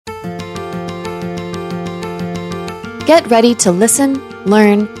Get ready to listen,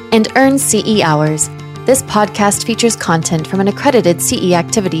 learn, and earn CE hours. This podcast features content from an accredited CE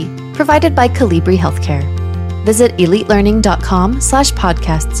activity provided by Colibri Healthcare. Visit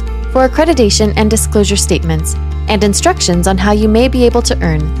elitelearning.com/podcasts for accreditation and disclosure statements and instructions on how you may be able to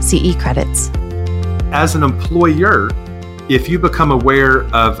earn CE credits. As an employer, if you become aware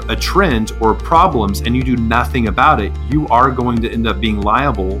of a trend or problems and you do nothing about it, you are going to end up being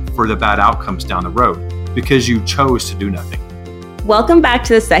liable for the bad outcomes down the road because you chose to do nothing. Welcome back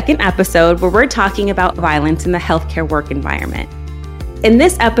to the second episode where we're talking about violence in the healthcare work environment. In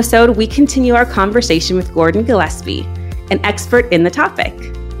this episode, we continue our conversation with Gordon Gillespie, an expert in the topic.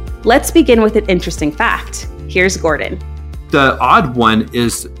 Let's begin with an interesting fact. Here's Gordon. The odd one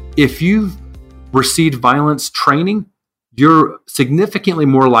is if you've received violence training, you're significantly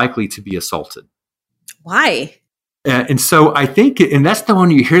more likely to be assaulted. Why? And so I think, and that's the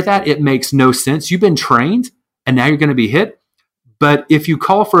one you hear that, it makes no sense. You've been trained and now you're going to be hit. But if you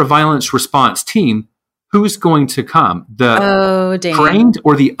call for a violence response team, who's going to come? The trained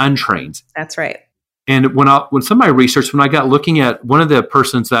or the untrained? That's right. And when some of my research, when I got looking at one of the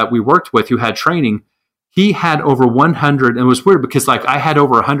persons that we worked with who had training, he had over 100. And it was weird because I had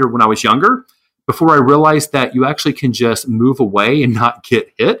over 100 when I was younger before I realized that you actually can just move away and not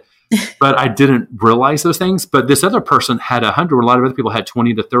get hit. But I didn't realize those things. But this other person had 100. A lot of other people had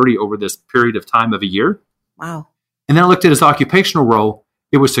 20 to 30 over this period of time of a year. Wow. And then I looked at his occupational role.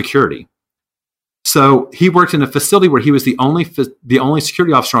 It was security. So he worked in a facility where he was the only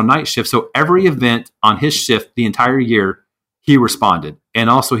security officer on night shift. So every event on his shift the entire year, he responded. And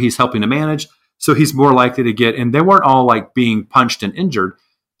also he's helping to manage. So he's more likely to get, and they weren't all being punched and injured.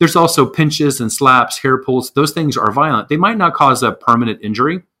 There's also pinches and slaps, hair pulls. Those things are violent. They might not cause a permanent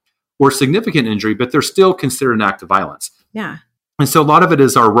injury or significant injury, but they're still considered an act of violence. Yeah. And so a lot of it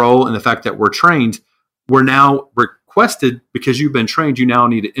is our role and the fact that we're trained. We're now requested, because you've been trained, you now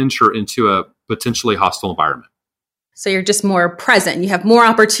need to enter into a potentially hostile environment. So you're just more present. You have more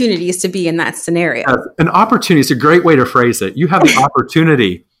opportunities to be in that scenario. An opportunity is a great way to phrase it. You have the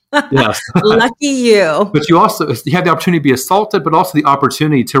opportunity. Yes. Lucky you. But you have the opportunity to be assaulted, but also the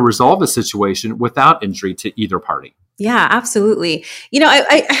opportunity to resolve a situation without injury to either party. Yeah, absolutely.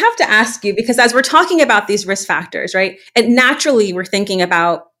 I have to ask you, because as we're talking about these risk factors, right? And naturally we're thinking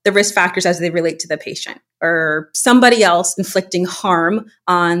about the risk factors as they relate to the patient or somebody else inflicting harm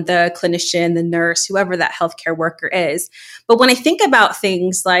on the clinician, the nurse, whoever that healthcare worker is. But when I think about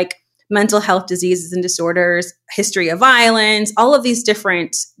things like mental health diseases and disorders, history of violence, all of these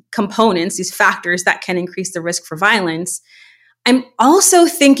different components, these factors that can increase the risk for violence, I'm also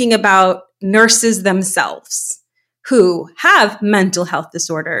thinking about nurses themselves who have mental health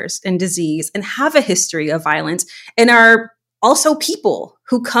disorders and disease and have a history of violence and are also people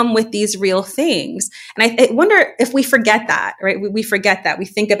who come with these real things. And I wonder if we forget that, right? We forget that. We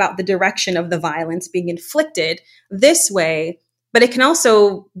think about the direction of the violence being inflicted this way, but it can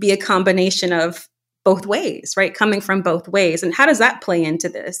also be a combination of both ways, right? Coming from both ways. And how does that play into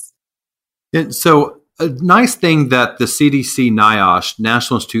this? And so a nice thing that the CDC, NIOSH,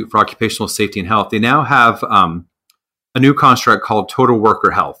 National Institute for Occupational Safety and Health, they now have a new construct called Total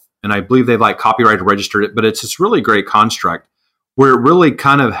Worker Health. And I believe they've copyrighted registered it, but it's this really great construct where it really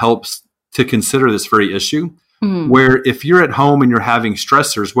kind of helps to consider this very issue, where if you're at home and you're having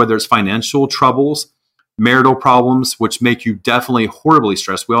stressors, whether it's financial troubles, marital problems, which make you definitely horribly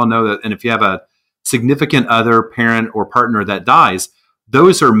stressed. We all know that. And if you have a significant other, parent, or partner that dies,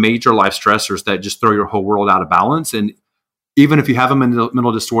 those are major life stressors that just throw your whole world out of balance. And even if you have a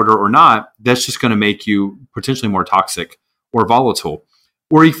mental disorder or not, that's just going to make you potentially more toxic or volatile.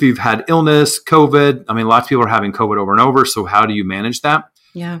 Or if you've had illness, COVID, lots of people are having COVID over and over. So how do you manage that?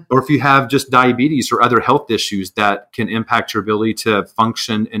 Yeah. Or if you have just diabetes or other health issues that can impact your ability to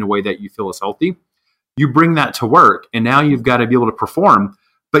function in a way that you feel is healthy, you bring that to work and now you've got to be able to perform,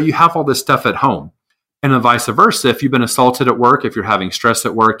 but you have all this stuff at home. And then vice versa. If you've been assaulted at work, if you're having stress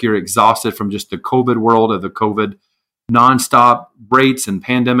at work, you're exhausted from just the COVID world of the COVID nonstop rates and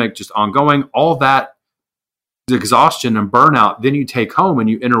pandemic just ongoing, all that exhaustion and burnout, then you take home and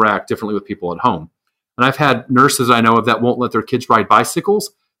you interact differently with people at home. And I've had nurses I know of that won't let their kids ride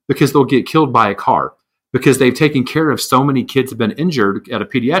bicycles because they'll get killed by a car because they've taken care of so many kids have been injured at a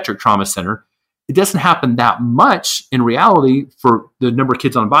pediatric trauma center. It doesn't happen that much in reality for the number of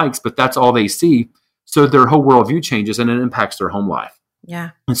kids on bikes, but that's all they see. So their whole worldview changes and it impacts their home life.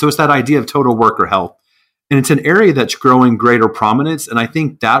 Yeah. And so it's that idea of total worker health. And it's an area that's growing greater prominence. And I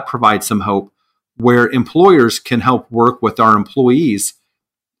think that provides some hope where employers can help work with our employees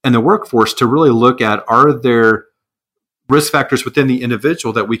and the workforce to really look at, are there risk factors within the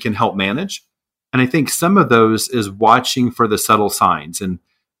individual that we can help manage? And I think some of those is watching for the subtle signs. And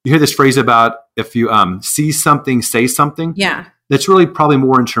you hear this phrase about if you see something, say something. Yeah. That's really probably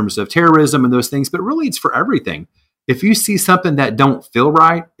more in terms of terrorism and those things, but really it's for everything. If you see something that don't feel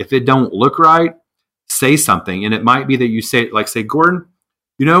right, if it don't look right, say something. And it might be that you say, Gordon,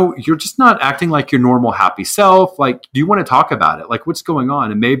 you're just not acting like your normal happy self. Like, do you want to talk about it? Like, what's going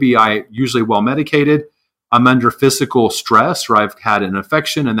on? And maybe I usually well medicated. I'm under physical stress, or I've had an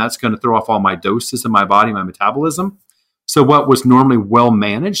infection, and that's going to throw off all my doses in my body, my metabolism. So what was normally well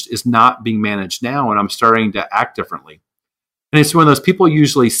managed is not being managed now, and I'm starting to act differently. And it's one of those, people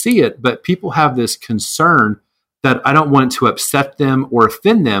usually see it, but people have this concern that I don't want to upset them or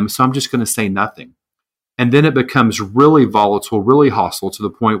offend them, so I'm just going to say nothing. And then it becomes really volatile, really hostile, to the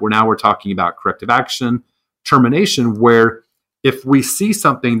point where now we're talking about corrective action, termination, where if we see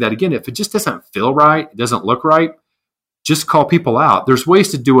something that, again, if it just doesn't feel right, it doesn't look right, just call people out. There's ways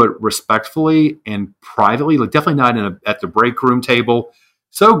to do it respectfully and privately, like definitely not at the break room table.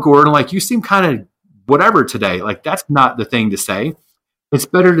 So, Gordon, like, you seem kind of whatever today. Like, that's not the thing to say. It's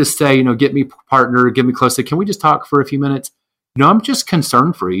better to say, get me partner, get me closer. Can we just talk for a few minutes? I'm just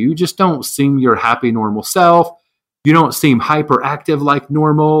concerned for you. You just don't seem your happy, normal self. You don't seem hyperactive like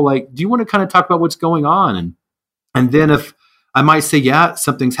normal. Like, do you want to kind of talk about what's going on? And then if I might say, yeah,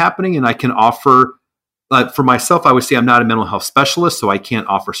 something's happening, and I can offer, for myself, I would say I'm not a mental health specialist, so I can't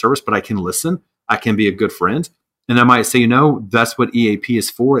offer service, but I can listen. I can be a good friend. And I might say, that's what EAP is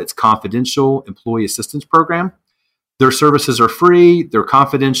for. It's confidential employee assistance program. Their services are free. They're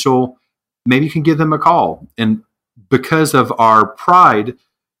confidential. Maybe you can give them a call. And because of our pride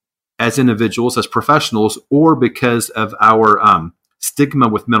as individuals, as professionals, or because of our stigma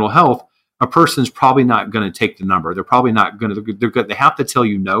with mental health, a person's probably not going to take the number. They're probably not going to, they have to tell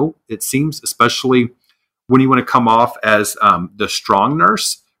you no, it seems, especially when you want to come off as the strong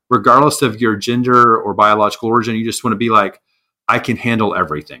nurse, regardless of your gender or biological origin. You just want to be like, I can handle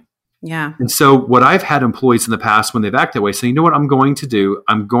everything. Yeah. And so what I've had employees in the past when they've acted that way say, you know what I'm going to do?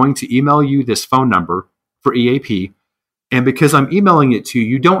 I'm going to email you this phone number for EAP. And because I'm emailing it to you,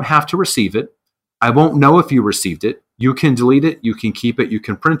 you don't have to receive it. I won't know if you received it. You can delete it. You can keep it. You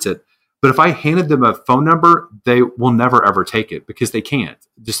can print it. But if I handed them a phone number, they will never, ever take it because they can't.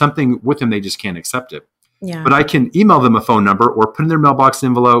 There's something with them. They just can't accept it. Yeah. But I can email them a phone number or put in their mailbox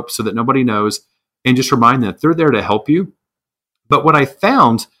envelope so that nobody knows, and just remind them that they're there to help you. But what I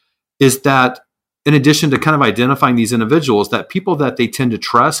found is that in addition to kind of identifying these individuals, that people that they tend to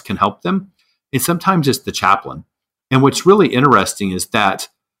trust can help them. And sometimes it's the chaplain. And what's really interesting is that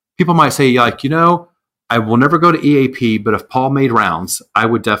people might say, like, I will never go to EAP, but if Paul made rounds, I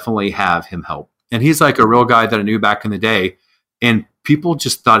would definitely have him help. And he's like a real guy that I knew back in the day. And people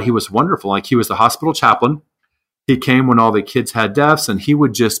just thought he was wonderful. Like, he was the hospital chaplain. He came when all the kids had deaths, and he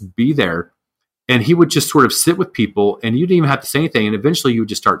would just be there. And he would just sort of sit with people, and you didn't even have to say anything. And eventually you would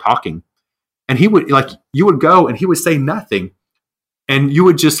just start talking. And he would, like, you would go and he would say nothing. And you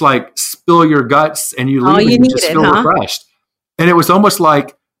would just like spill your guts, and you leave and you just feel refreshed. And it was almost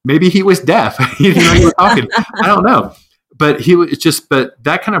like maybe he was deaf. You were talking. I don't know. But but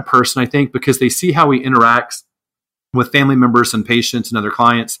that kind of person, I think, because they see how he interacts with family members and patients and other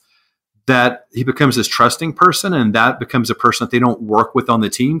clients, that he becomes this trusting person, and that becomes a person that they don't work with on the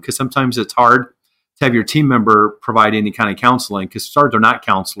team, because sometimes it's hard to have your team member provide any kind of counseling, because they're not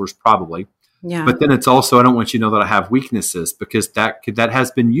counselors probably. Yeah. But then it's also, I don't want you to know that I have weaknesses, because that has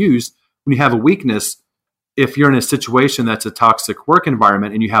been used. When you have a weakness, if you're in a situation that's a toxic work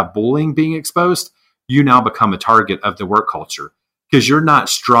environment and you have bullying being exposed, you now become a target of the work culture because you're not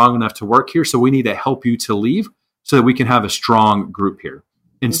strong enough to work here. So we need to help you to leave so that we can have a strong group here.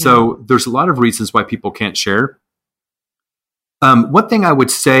 And so there's a lot of reasons why people can't share. One thing I would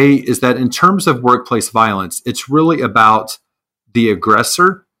say is that in terms of workplace violence, it's really about the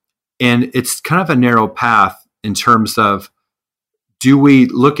aggressor. And it's kind of a narrow path in terms of, do we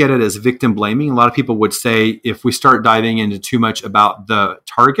look at it as victim blaming? A lot of people would say if we start diving into too much about the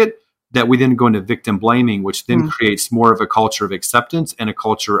target, that we then go into victim blaming, which then creates more of a culture of acceptance and a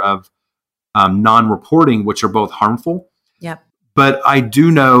culture of non-reporting, which are both harmful. Yep. But I do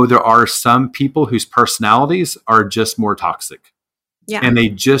know there are some people whose personalities are just more toxic. Yeah. And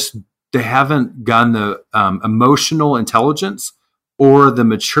they haven't gotten the emotional intelligence or the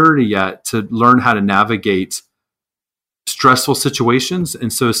maturity yet to learn how to navigate stressful situations.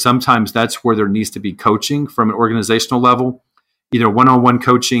 And so sometimes that's where there needs to be coaching from an organizational level, either one-on-one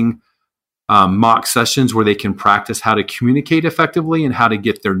coaching, mock sessions where they can practice how to communicate effectively and how to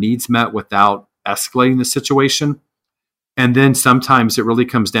get their needs met without escalating the situation. And then sometimes it really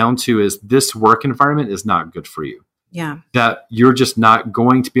comes down to, is this work environment is not good for you. Yeah. That you're just not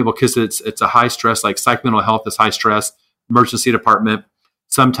going to be able, because it's a high stress, like psych mental health is high stress, emergency department,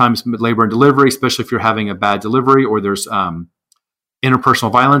 sometimes labor and delivery, especially if you're having a bad delivery or there's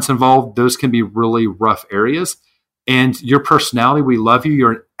interpersonal violence involved. Those can be really rough areas. And your personality, we love you.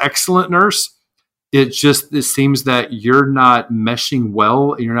 You're an excellent nurse. It seems that you're not meshing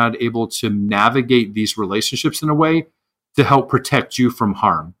well. You're not able to navigate these relationships in a way to help protect you from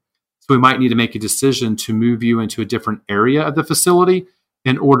harm. So we might need to make a decision to move you into a different area of the facility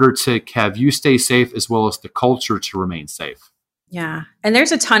in order to have you stay safe as well as the culture to remain safe. Yeah. And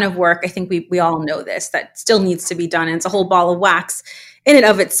there's a ton of work. I think we all know this, that still needs to be done. And it's a whole ball of wax in and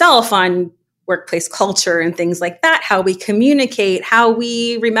of itself on workplace culture and things like that, how we communicate, how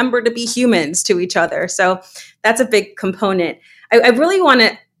we remember to be humans to each other. So that's a big component. I really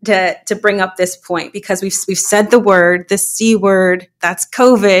wanted to bring up this point because we've said the C word, that's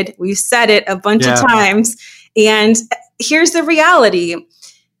COVID. We've said it a bunch of times. And here's the reality.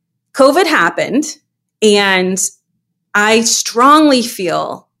 COVID happened, and I strongly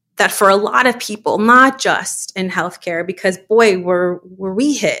feel that for a lot of people, not just in healthcare, because boy, were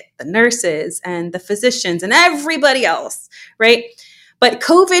we hit, the nurses and the physicians and everybody else, right? But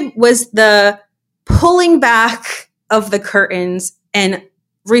COVID was the pulling back of the curtains and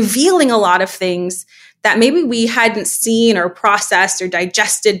revealing a lot of things that maybe we hadn't seen or processed or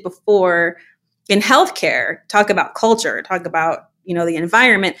digested before in healthcare. Talk about culture, talk about, the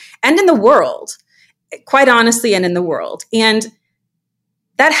environment and in the world, quite honestly, and in the world. And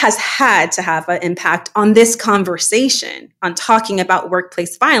that has had to have an impact on this conversation, on talking about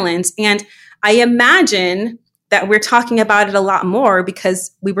workplace violence. And I imagine that we're talking about it a lot more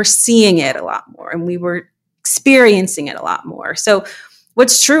because we were seeing it a lot more and we were experiencing it a lot more. So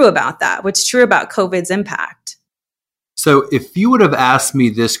what's true about that? What's true about COVID's impact? So if you would have asked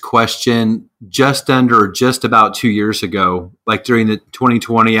me this question just about 2 years ago, like during the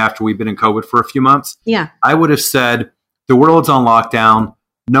 2020, after we've been in COVID for a few months, I would have said the world's on lockdown.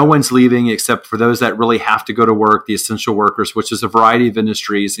 No one's leaving except for those that really have to go to work, the essential workers, which is a variety of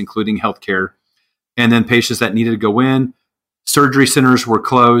industries, including healthcare, and then patients that needed to go in. Surgery centers were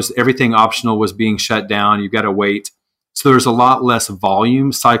closed. Everything optional was being shut down. You've got to wait. So there's a lot less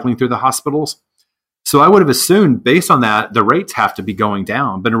volume cycling through the hospitals. So I would have assumed, based on that, the rates have to be going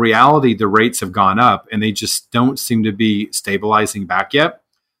down. But in reality, the rates have gone up, and they just don't seem to be stabilizing back yet.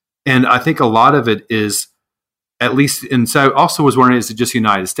 And I think a lot of it is, at least, and so I also was wondering, is it just the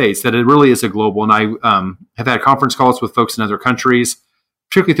United States, that it really is a global, and I have had conference calls with folks in other countries,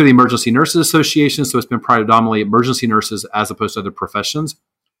 particularly through the Emergency Nurses Association, so it's been predominantly emergency nurses as opposed to other professions.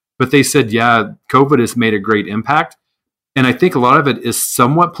 But they said, COVID has made a great impact. And I think a lot of it is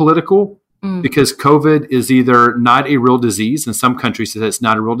somewhat political because COVID is either not a real disease. In some countries, it's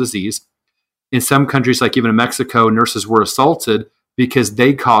not a real disease. In some countries, like even in Mexico, nurses were assaulted because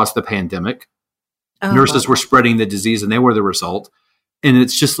they caused the pandemic. Nurses were spreading the disease and they were the result. And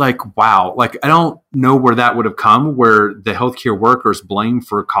it's just like, wow, like I don't know where that would have come, where the healthcare workers blamed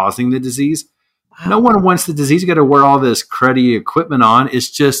for causing the disease. Wow. No one wants the disease. You got to wear all this cruddy equipment on.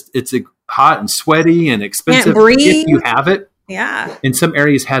 It's hot and sweaty and expensive if you have it. Yeah. In some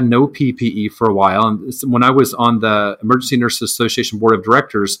areas had no PPE for a while. And when I was on the Emergency Nurses Association Board of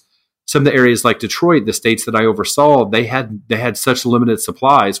Directors, some of the areas like Detroit, the states that I oversaw, they had such limited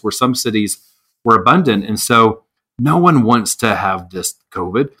supplies where some cities were abundant. And so no one wants to have this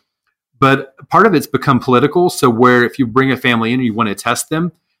COVID. But part of it's become political. So where if you bring a family in and you want to test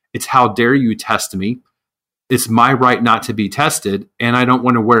them, it's how dare you test me? It's my right not to be tested, and I don't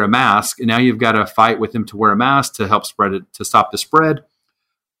want to wear a mask. And now you've got to fight with them to wear a mask to help spread it, to stop the spread.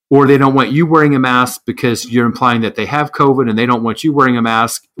 Or they don't want you wearing a mask because you're implying that they have COVID, and they don't want you wearing a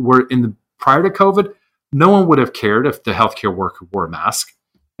mask. Prior to COVID, no one would have cared if the healthcare worker wore a mask.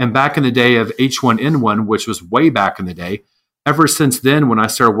 And back in the day of H1N1, which was way back in the day, ever since then, when I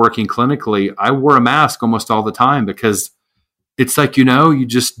started working clinically, I wore a mask almost all the time because it's like, you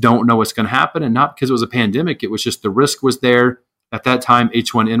just don't know what's going to happen. And not because it was a pandemic. It was just the risk was there. At that time,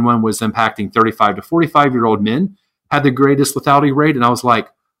 H1N1 was impacting 35 to 45-year-old men, had the greatest lethality rate. And I was like,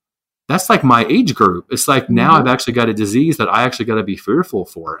 that's like my age group. It's like now I've actually got a disease that I actually got to be fearful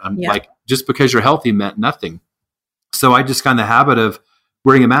for. I'm like, just because you're healthy meant nothing. So I just got in the habit of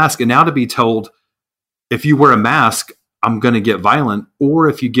wearing a mask. And now to be told, if you wear a mask, I'm going to get violent. Or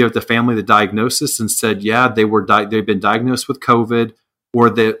if you give the family the diagnosis and said, they've been diagnosed with COVID, or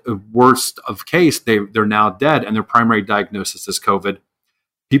the worst of case, they're now dead and their primary diagnosis is COVID,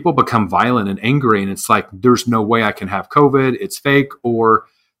 people become violent and angry. And it's like, there's no way I can have COVID. It's fake. Or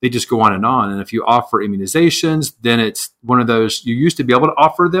they just go on. And if you offer immunizations, then it's one of those, you used to be able to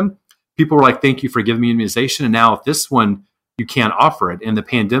offer them. people were like, thank you for giving me immunization. And now if this one, you can't offer it. And the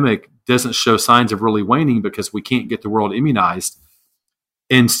pandemic doesn't show signs of really waning because we can't get the world immunized.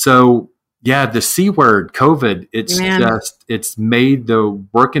 And so, yeah, the C word, COVID, it's made the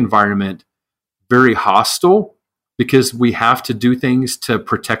work environment very hostile because we have to do things to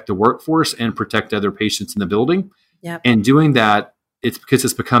protect the workforce and protect other patients in the building. Yep. And doing that, it's because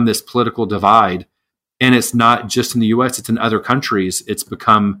it's become this political divide. And it's not just in the US, it's in other countries. It's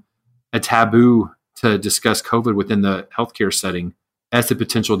become a taboo to discuss COVID within the healthcare setting as a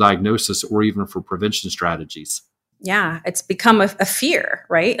potential diagnosis or even for prevention strategies. Yeah, it's become a fear,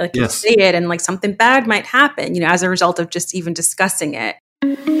 right? Like yes. You say it and like something bad might happen, as a result of just even discussing it.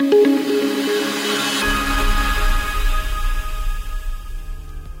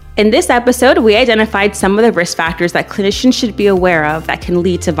 In this episode, we identified some of the risk factors that clinicians should be aware of that can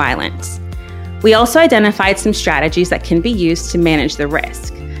lead to violence. We also identified some strategies that can be used to manage the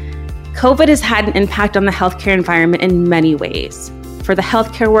risk. COVID has had an impact on the healthcare environment in many ways, for the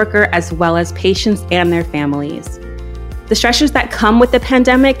healthcare worker as well as patients and their families. The stressors that come with the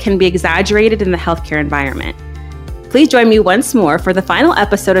pandemic can be exaggerated in the healthcare environment. Please join me once more for the final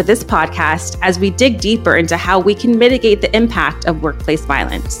episode of this podcast as we dig deeper into how we can mitigate the impact of workplace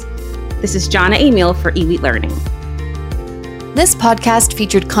violence. This is Jana Emil for Elite Learning. This podcast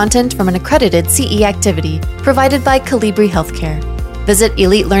featured content from an accredited CE activity provided by Colibri Healthcare. Visit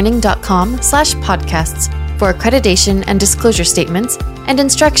elitelearning.com/podcasts for accreditation and disclosure statements and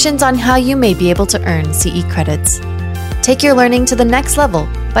instructions on how you may be able to earn CE credits. Take your learning to the next level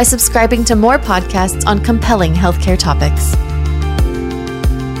by subscribing to more podcasts on compelling healthcare topics.